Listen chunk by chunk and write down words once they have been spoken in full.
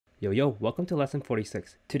Yo, welcome to lesson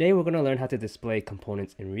 46. Today we're going to learn how to display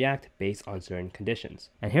components in React based on certain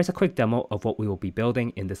conditions. And here's a quick demo of what we will be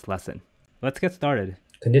building in this lesson. Let's get started.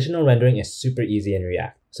 Conditional rendering is super easy in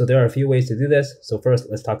React. So there are a few ways to do this. So first,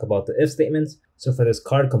 let's talk about the if statements. So for this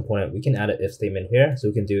card component, we can add an if statement here. So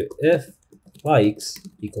we can do if likes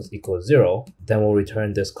equals 0, then we'll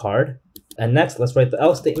return this card. And next, let's write the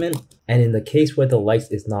else statement. And in the case where the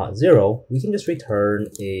likes is not 0, we can just return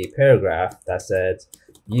a paragraph that says,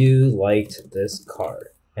 you liked this card.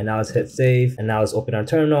 And now let's hit save. And now let's open our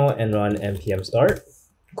terminal and run npm start.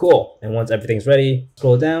 Cool. And once everything's ready,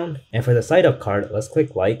 scroll down. And for the site up card, let's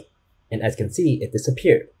click like. And as you can see, it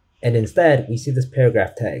disappeared. And instead, we see this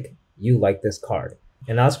paragraph tag, you like this card.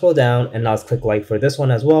 And now scroll down and now let's click like for this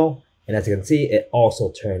one as well. And as you can see, it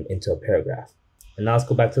also turned into a paragraph. And now let's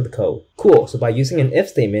go back to the code. Cool. So by using an if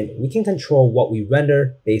statement, we can control what we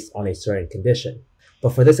render based on a certain condition.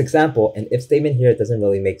 But for this example, an if statement here doesn't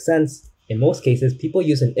really make sense. In most cases, people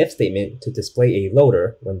use an if statement to display a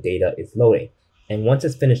loader when data is loading. And once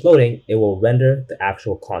it's finished loading, it will render the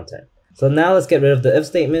actual content. So now let's get rid of the if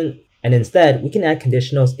statement. And instead, we can add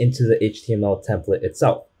conditionals into the HTML template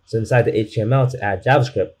itself. So inside the HTML to add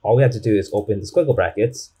JavaScript, all we have to do is open the squiggle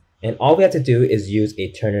brackets. And all we have to do is use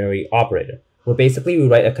a ternary operator, where basically we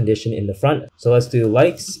write a condition in the front. So let's do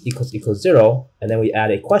likes equals 0, and then we add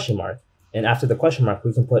a question mark. And after the question mark,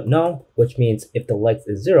 we can put no, which means if the likes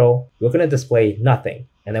is 0, we're going to display nothing.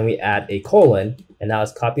 And then we add a colon, and now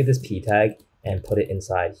let's copy this p tag and put it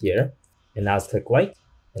inside here. And now let's click like,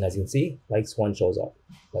 and as you can see, likes 1 shows up,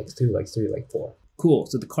 likes 2, likes 3, like 4. Cool,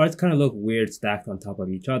 so the cards kind of look weird stacked on top of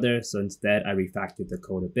each other, so instead I refactored the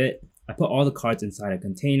code a bit. I put all the cards inside a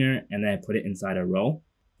container, and then I put it inside a row.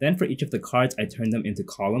 Then for each of the cards, I turn them into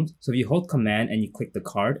columns. So if you hold command and you click the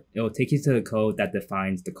card, it will take you to the code that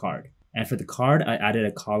defines the card. And for the card, I added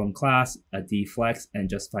a column class, a deflex, and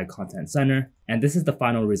justify content center. And this is the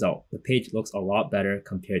final result. The page looks a lot better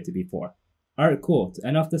compared to before. Alright, cool. To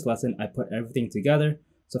end off this lesson, I put everything together.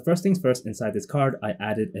 So first things first, inside this card, I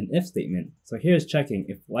added an if statement. So here's checking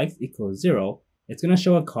if likes equals 0, it's going to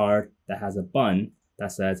show a card that has a button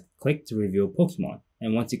that says click to reveal Pokemon.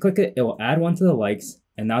 And once you click it, it will add one to the likes.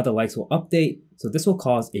 And now the likes will update. So this will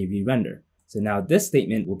cause a re-render. So now this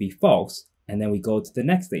statement will be false. And then we go to the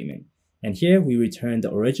next statement. And here we return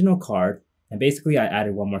the original card. And basically I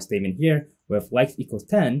added one more statement here where if likes equals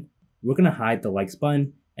 10, we're going to hide the likes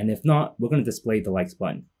button. And if not, we're going to display the likes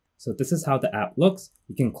button. So this is how the app looks.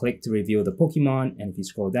 You can click to reveal the Pokemon. And if you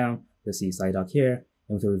scroll down, you'll see Psyduck here.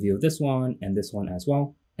 And we can reveal this one and this one as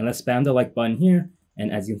well. And let's spam the like button here.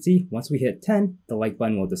 And as you can see, once we hit 10, the like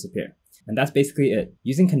button will disappear. And that's basically it.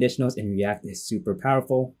 Using conditionals in React is super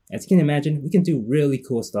powerful. As you can imagine, we can do really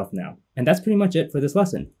cool stuff now. And that's pretty much it for this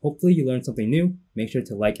lesson. Hopefully you learned something new. Make sure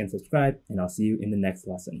to like and subscribe, and I'll see you in the next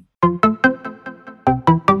lesson.